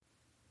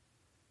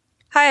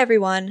Hi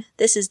everyone,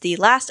 this is the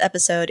last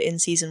episode in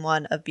Season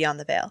 1 of Beyond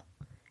the Veil.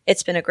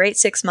 It's been a great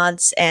 6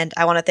 months, and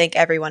I want to thank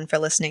everyone for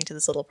listening to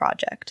this little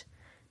project.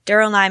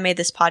 Daryl and I made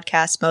this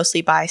podcast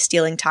mostly by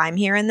stealing time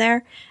here and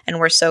there, and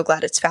we're so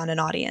glad it's found an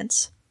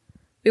audience.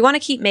 We want to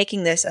keep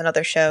making this and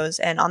other shows,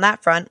 and on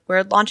that front,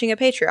 we're launching a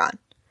Patreon.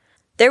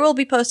 There we'll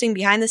be posting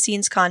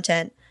behind-the-scenes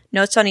content,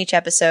 notes on each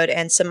episode,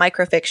 and some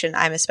microfiction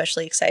I'm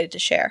especially excited to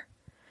share.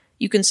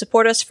 You can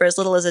support us for as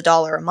little as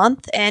 $1 a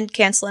month, and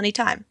cancel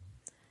anytime.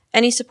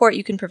 Any support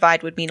you can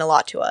provide would mean a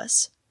lot to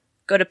us.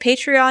 Go to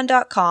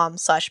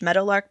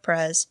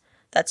patreon.com/meadowlarkprez,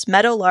 that's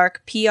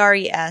Meadowlark,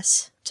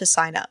 P-R-E-S, to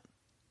sign up.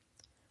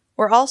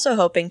 We're also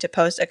hoping to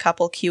post a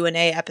couple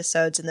Q&A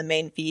episodes in the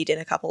main feed in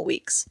a couple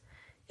weeks.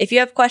 If you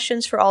have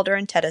questions for Alder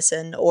and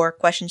Tedison, or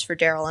questions for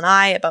Daryl and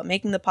I about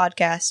making the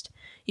podcast,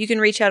 you can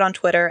reach out on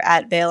Twitter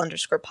at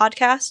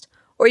Veil_podcast,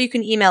 or you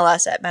can email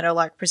us at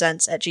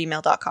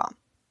meadowlarkpresents@gmail.com.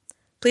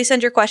 Please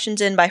send your questions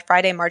in by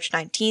Friday, March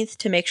 19th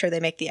to make sure they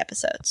make the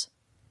episodes.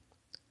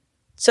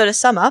 So to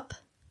sum up,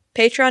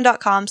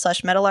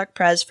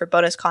 patreon.com/meadowlarkprez for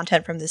bonus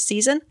content from this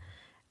season,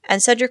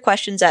 and send your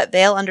questions at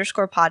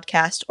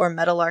Veil_podcast or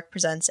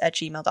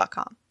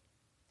meadowlarkpresents@gmail.com.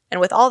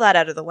 And with all that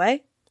out of the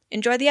way,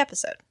 enjoy the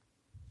episode.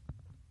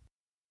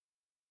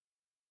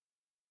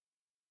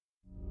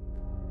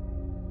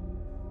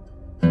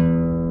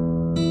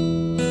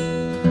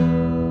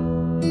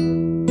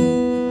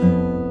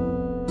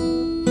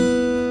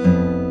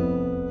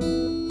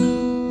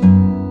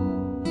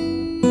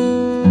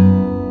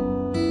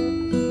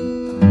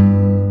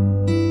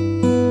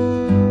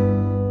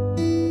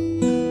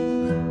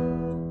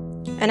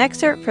 An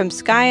excerpt from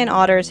Sky and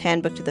Otter's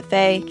Handbook to the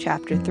Fae,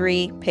 Chapter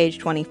 3, page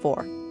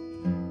 24.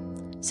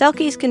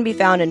 Selkies can be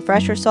found in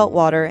fresh or salt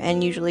water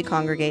and usually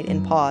congregate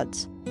in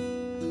pods.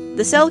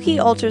 The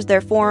Selkie alters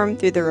their form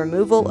through the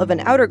removal of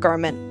an outer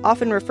garment,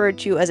 often referred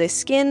to as a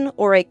skin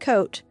or a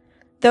coat,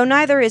 though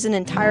neither is an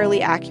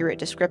entirely accurate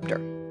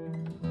descriptor.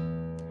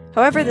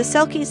 However, the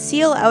Selkie's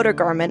seal outer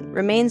garment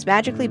remains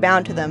magically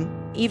bound to them,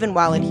 even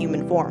while in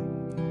human form.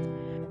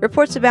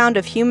 Reports abound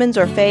of humans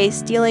or fae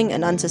stealing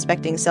an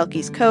unsuspecting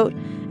Selkie's coat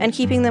and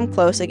keeping them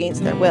close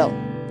against their will.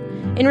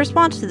 In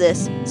response to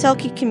this,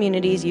 Selkie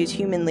communities use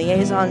human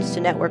liaisons to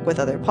network with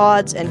other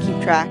pods and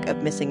keep track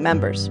of missing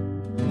members.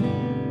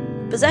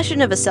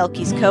 Possession of a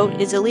Selkie's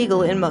coat is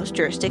illegal in most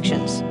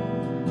jurisdictions.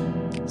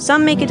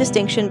 Some make a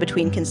distinction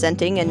between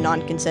consenting and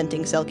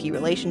non-consenting Selkie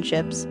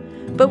relationships,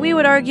 but we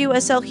would argue a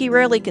Selkie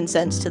rarely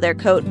consents to their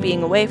coat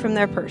being away from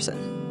their person.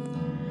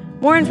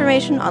 More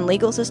information on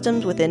legal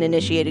systems within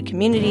initiated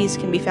communities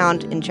can be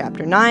found in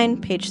Chapter 9,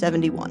 page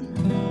 71.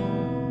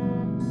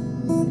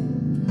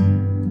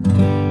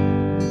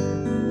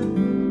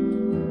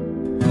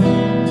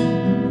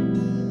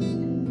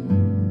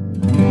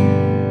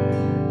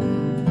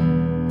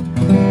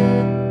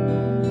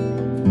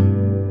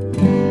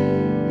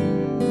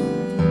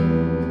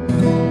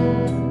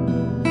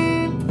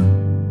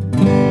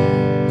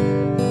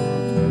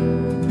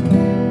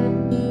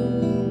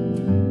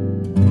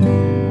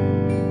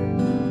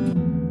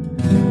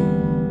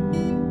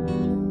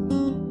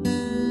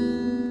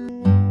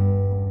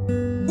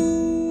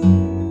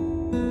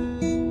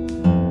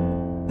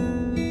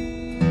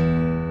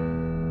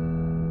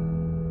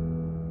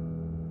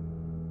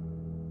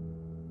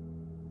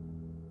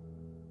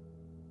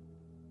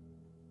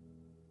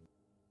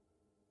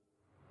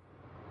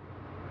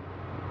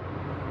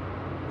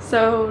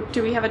 So,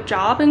 do we have a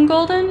job in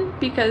Golden?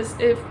 Because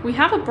if we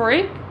have a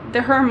break,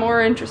 there are more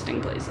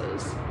interesting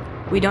places.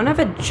 We don't have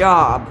a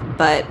job,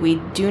 but we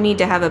do need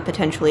to have a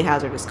potentially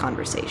hazardous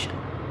conversation.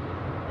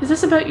 Is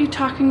this about you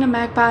talking to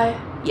Magpie?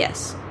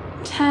 Yes.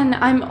 10,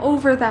 I'm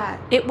over that.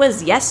 It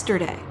was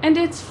yesterday. And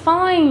it's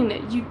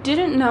fine. You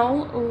didn't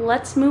know.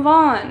 Let's move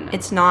on.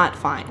 It's not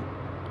fine.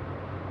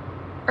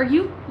 Are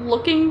you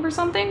looking for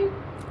something?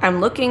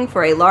 I'm looking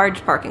for a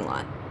large parking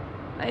lot.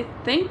 I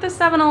think the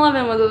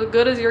 7-Eleven was as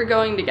good as you're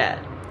going to get.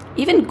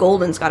 Even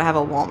Golden's gotta have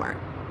a Walmart.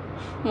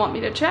 Want me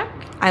to check?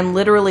 I'm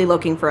literally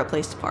looking for a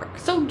place to park.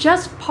 So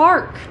just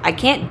park. I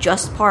can't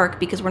just park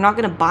because we're not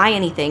gonna buy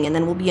anything and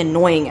then we'll be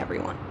annoying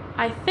everyone.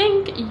 I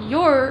think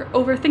you're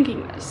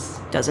overthinking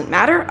this. Doesn't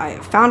matter, I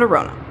have found a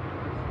Rona.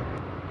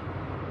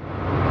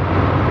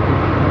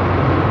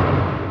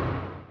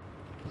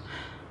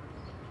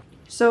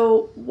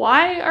 So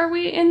why are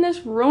we in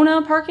this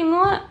Rona parking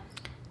lot?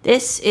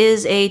 This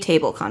is a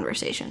table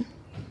conversation.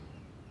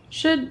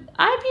 Should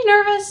I be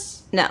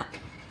nervous? No.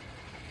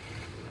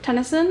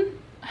 Tennyson?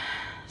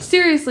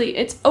 Seriously,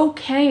 it's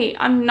okay.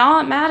 I'm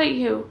not mad at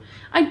you.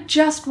 I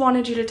just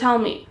wanted you to tell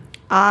me.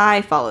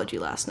 I followed you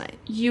last night.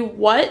 You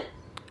what?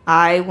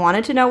 I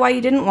wanted to know why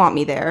you didn't want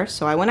me there,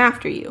 so I went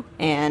after you,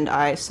 and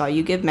I saw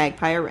you give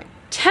Magpie a ring.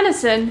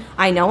 Tennyson!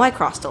 I know I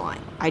crossed a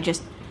line.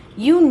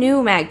 You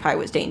knew Magpie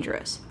was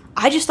dangerous.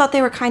 I just thought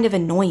they were kind of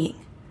annoying.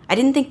 I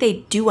didn't think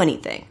they'd do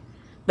anything.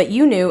 But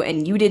you knew,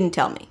 and you didn't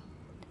tell me.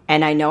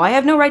 And I know I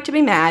have no right to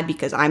be mad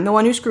because I'm the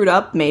one who screwed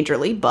up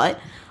majorly, but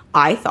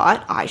I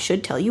thought I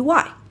should tell you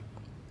why.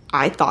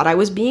 I thought I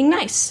was being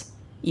nice.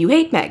 You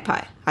hate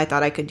Magpie. I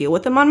thought I could deal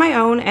with them on my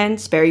own and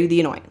spare you the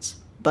annoyance.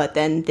 But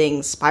then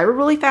things spiraled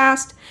really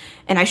fast,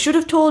 and I should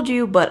have told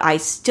you, but I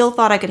still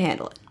thought I could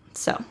handle it.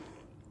 So,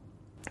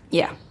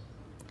 yeah.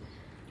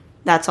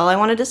 That's all I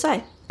wanted to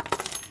say.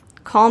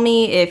 Call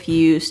me if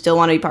you still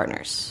want to be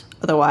partners.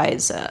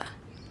 Otherwise,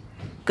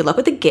 good luck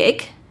with the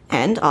gig,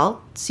 and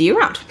I'll see you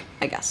around,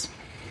 I guess.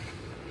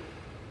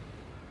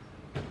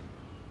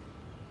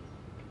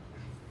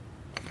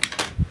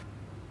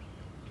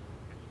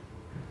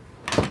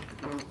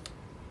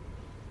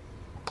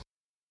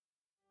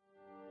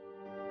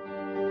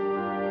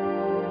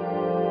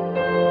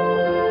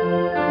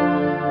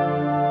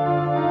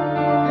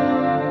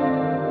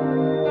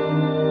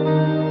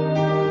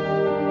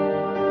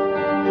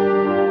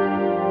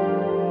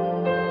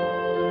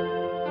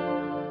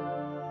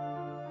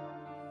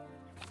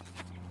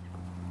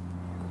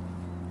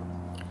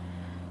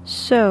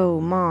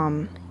 So,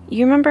 Mom,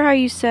 you remember how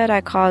you said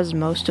I caused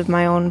most of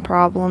my own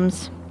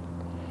problems?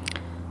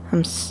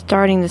 I'm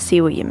starting to see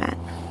what you meant.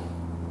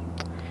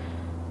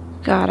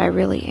 God, I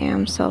really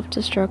am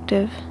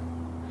self-destructive.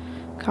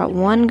 Got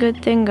one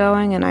good thing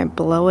going and I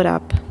blow it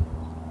up.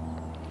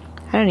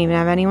 I don't even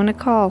have anyone to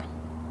call.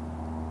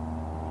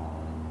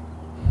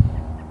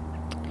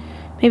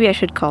 Maybe I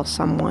should call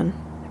someone.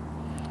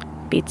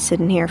 Beats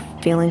sitting here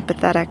feeling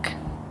pathetic.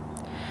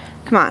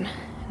 Come on,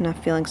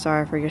 enough feeling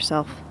sorry for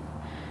yourself.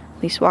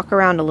 At least walk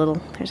around a little.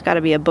 There's got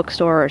to be a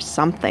bookstore or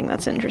something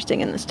that's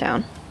interesting in this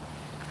town.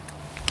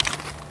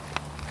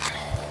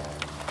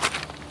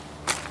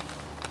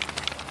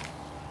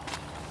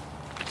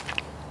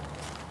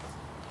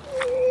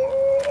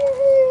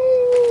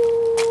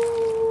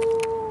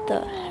 The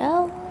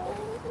hell?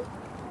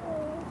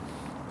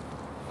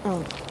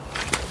 Oh.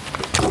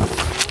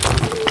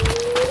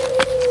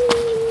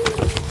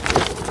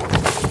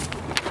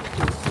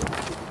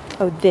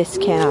 Oh, this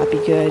cannot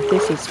be good.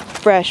 This is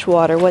fresh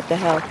water. What the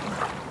hell?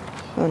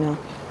 Oh no,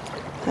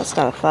 that's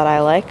not a thought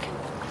I like.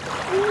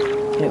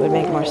 It would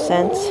make more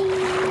sense.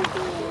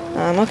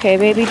 Okay,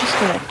 baby, just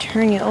gonna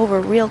turn you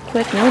over real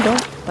quick. No,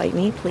 don't bite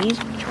me, please.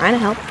 I'm trying to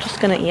help.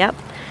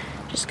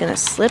 Just gonna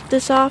slip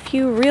this off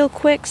you real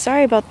quick.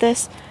 Sorry about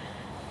this.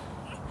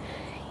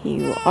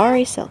 You are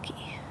a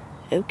Selkie.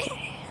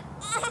 Okay.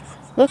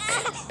 Look,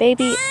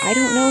 baby, I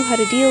don't know how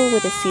to deal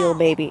with a seal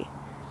baby.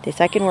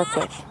 This I can work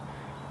with.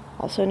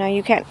 Also, now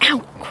you can't. Ow,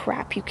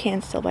 crap, you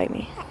can still bite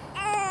me.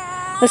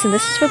 Listen,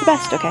 this is for the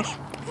best, okay?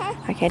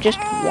 I can't just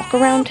walk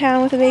around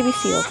town with a baby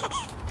seal.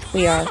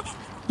 We are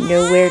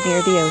nowhere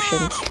near the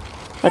ocean.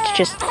 Let's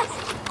just...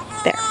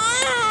 There.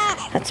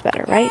 That's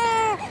better, right?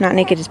 Not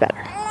naked is better.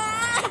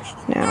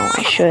 Now,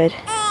 I should...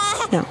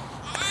 No.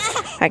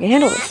 I can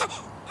handle this.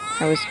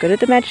 I was good at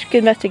the magic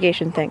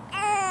investigation thing.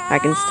 I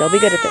can still be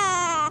good at this.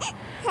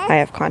 I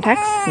have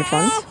contacts and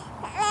funds.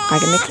 I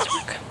can make this work.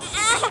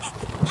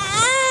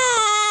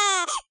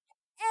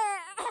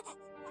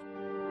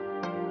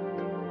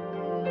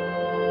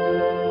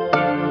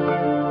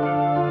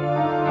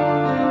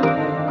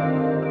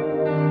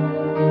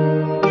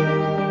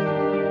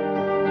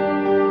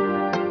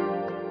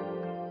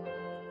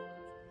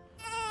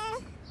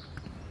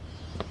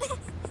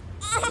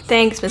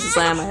 Thanks, Mrs.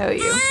 Lamb, I owe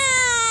you.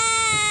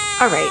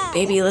 Alright,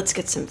 baby, let's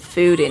get some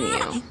food in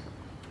you.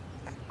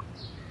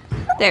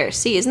 There,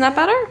 see, isn't that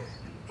better?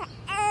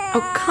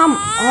 Oh, come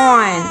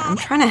on. I'm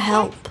trying to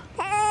help.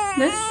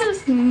 This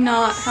is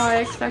not how I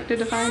expected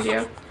to find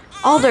you.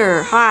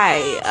 Alder, hi,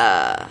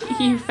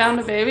 You found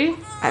a baby?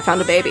 I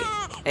found a baby.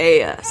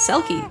 A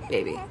Selkie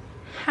baby.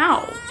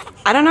 How?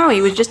 I don't know,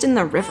 he was just in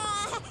the river.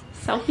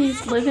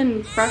 Selkies live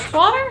in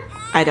freshwater?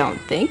 I don't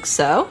think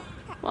so.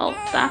 Well,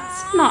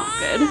 that's not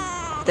good.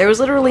 There was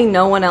literally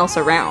no one else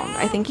around.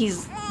 I think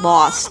he's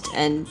lost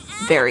and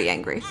very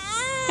angry.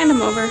 Hand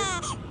him over.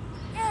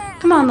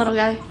 Come on, little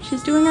guy.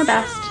 She's doing her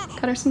best.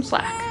 Cut her some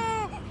slack.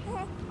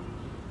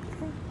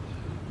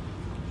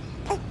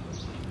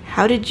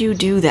 How did you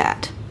do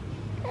that?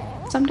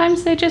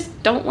 Sometimes they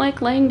just don't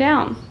like laying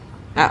down.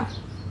 Oh.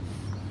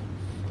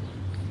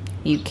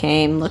 You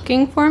came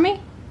looking for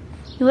me?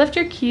 You left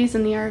your keys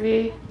in the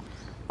RV.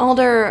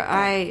 Alder,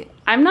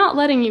 I'm not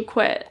letting you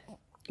quit.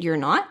 You're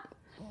not?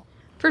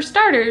 For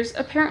starters,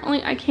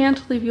 apparently I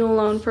can't leave you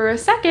alone for a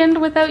second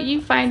without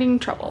you finding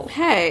trouble.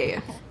 Hey.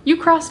 You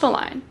crossed a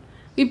line.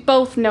 We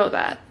both know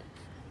that.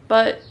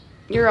 But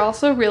you're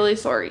also really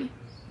sorry.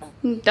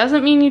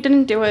 Doesn't mean you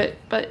didn't do it,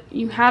 but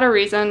you had a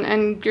reason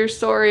and you're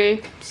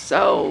sorry,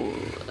 so...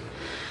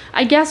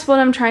 I guess what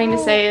I'm trying to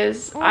say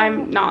is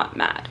I'm not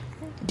mad.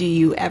 Do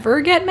you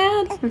ever get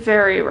mad?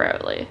 Very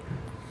rarely.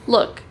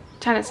 Look,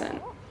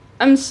 Tennyson,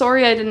 I'm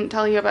sorry I didn't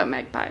tell you about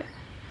Magpie.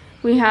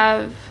 We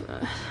have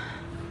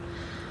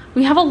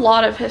a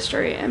lot of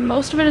history, and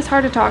most of it is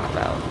hard to talk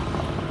about.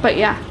 But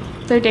yeah,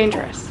 they're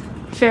dangerous.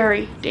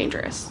 Very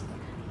dangerous.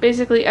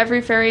 Basically,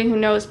 every fairy who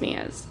knows me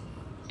is.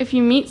 If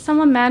you meet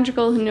someone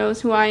magical who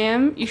knows who I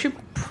am, you should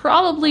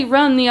probably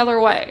run the other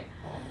way.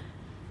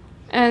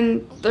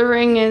 And the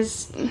ring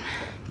is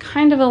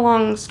kind of a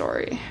long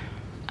story.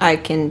 I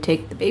can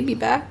take the baby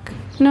back.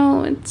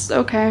 No, it's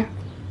okay.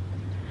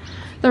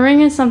 The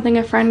ring is something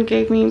a friend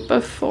gave me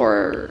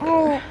before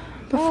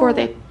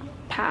they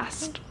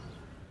passed.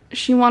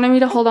 She wanted me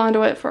to hold on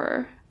to it for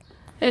her.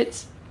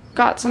 It's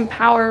got some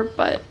power,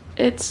 but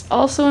it's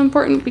also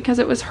important because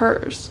it was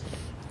hers.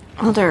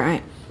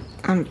 Alright.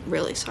 I'm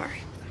really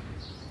sorry.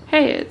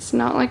 Hey, it's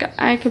not like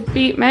I could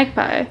beat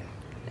Magpie.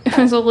 It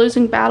was a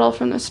losing battle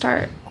from the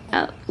start.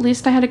 At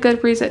least I had a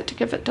good reason to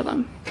give it to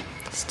them.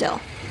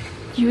 Still.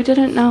 You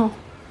didn't know.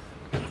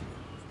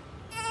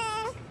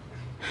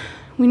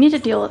 We need to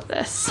deal with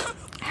this.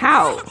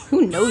 How?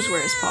 Who knows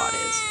where his pod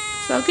is?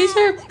 Selkies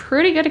are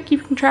pretty good at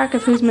keeping track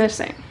of who's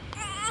missing.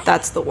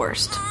 That's the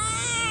worst.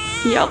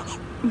 Yep.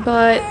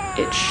 But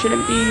it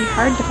shouldn't be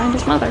hard to find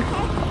his mother.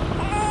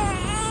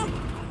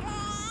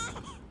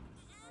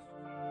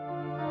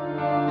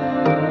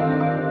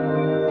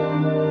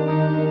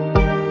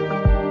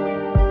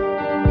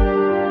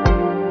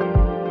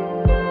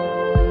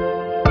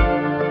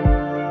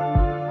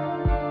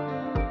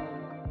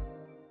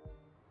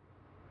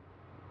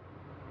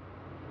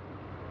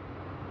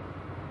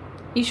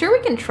 You sure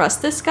we can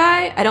trust this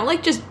guy? I don't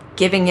like just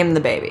giving him the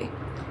baby.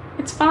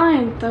 It's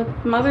fine. The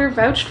mother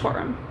vouched for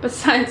him.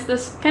 Besides,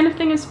 this kind of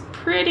thing is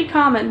pretty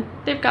common.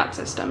 They've got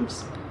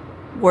systems.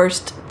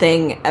 Worst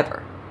thing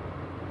ever.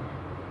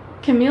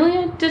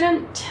 Camellia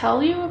didn't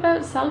tell you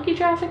about Selkie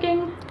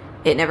trafficking?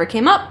 It never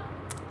came up.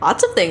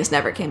 Lots of things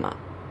never came up.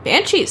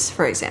 Banshees,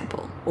 for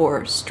example.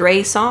 Or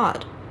stray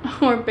sod.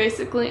 Or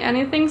basically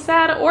anything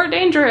sad or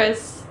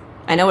dangerous.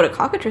 I know what a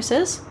cockatrice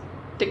is.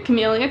 Did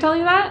Camellia tell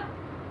you that?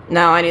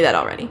 No, I knew that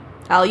already.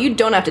 Al, you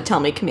don't have to tell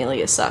me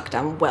Camellia sucked.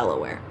 I'm well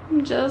aware.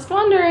 Just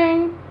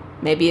wondering.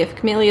 Maybe if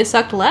Camellia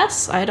sucked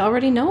less, I'd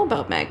already know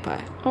about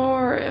Magpie.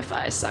 Or if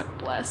I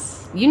sucked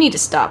less. You need to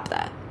stop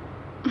that.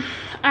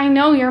 I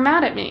know you're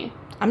mad at me.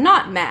 I'm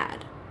not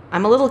mad.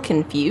 I'm a little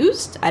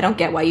confused. I don't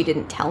get why you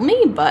didn't tell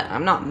me, but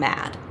I'm not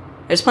mad.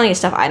 There's plenty of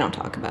stuff I don't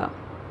talk about.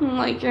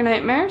 Like your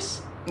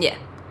nightmares? Yeah.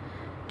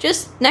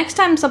 Just next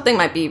time something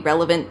might be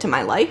relevant to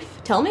my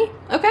life, tell me,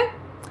 okay?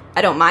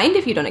 I don't mind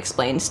if you don't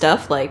explain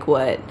stuff like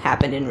what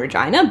happened in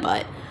Regina,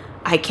 but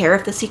I care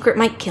if the secret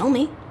might kill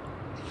me.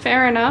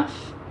 Fair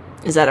enough.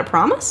 Is that a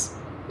promise?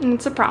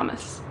 It's a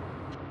promise.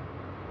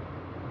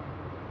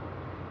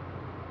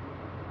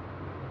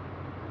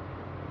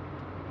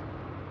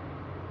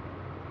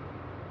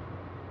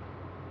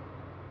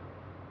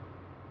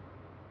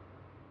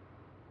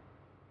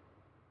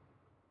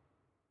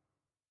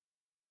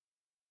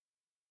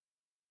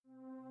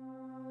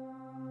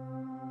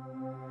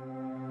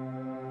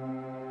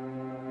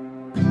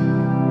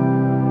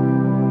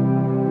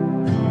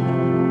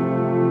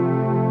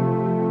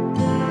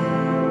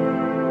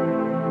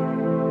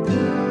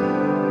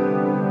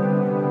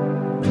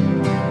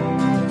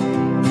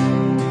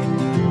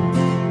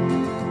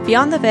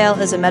 Beyond the Veil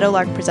is a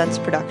Meadowlark Presents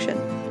production.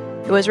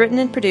 It was written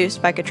and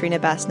produced by Katrina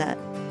Bassnett.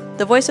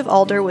 The voice of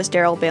Alder was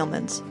Daryl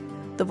Bailmans.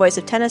 The voice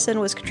of Tennyson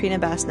was Katrina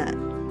Bassnett.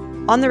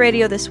 On the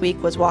radio this week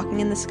was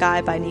Walking in the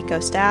Sky by Nico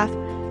Staff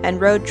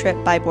and Road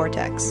Trip by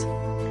Vortex.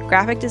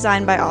 Graphic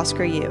design by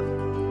Oscar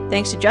Yu.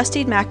 Thanks to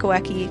Justine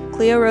Makowecki,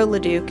 Cleo Rowe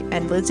Leduc,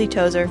 and Lindsay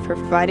Tozer for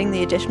providing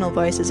the additional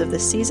voices of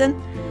this season,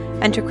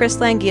 and to Chris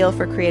Langeal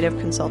for creative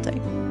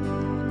consulting.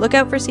 Look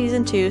out for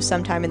Season 2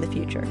 sometime in the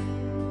future.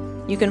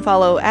 You can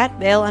follow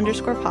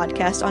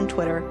 @Veil_podcast on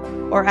Twitter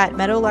or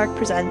 @Meadowlark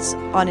Presents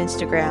on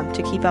Instagram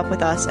to keep up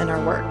with us and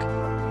our work.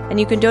 And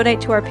you can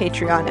donate to our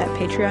Patreon at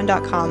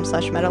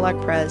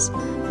patreon.com/MeadowlarkPres,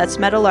 that's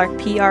Meadowlark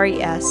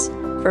PRES,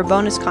 for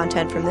bonus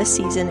content from this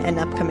season and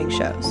upcoming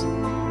shows.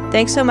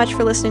 Thanks so much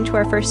for listening to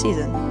our first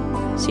season.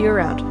 See you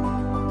around.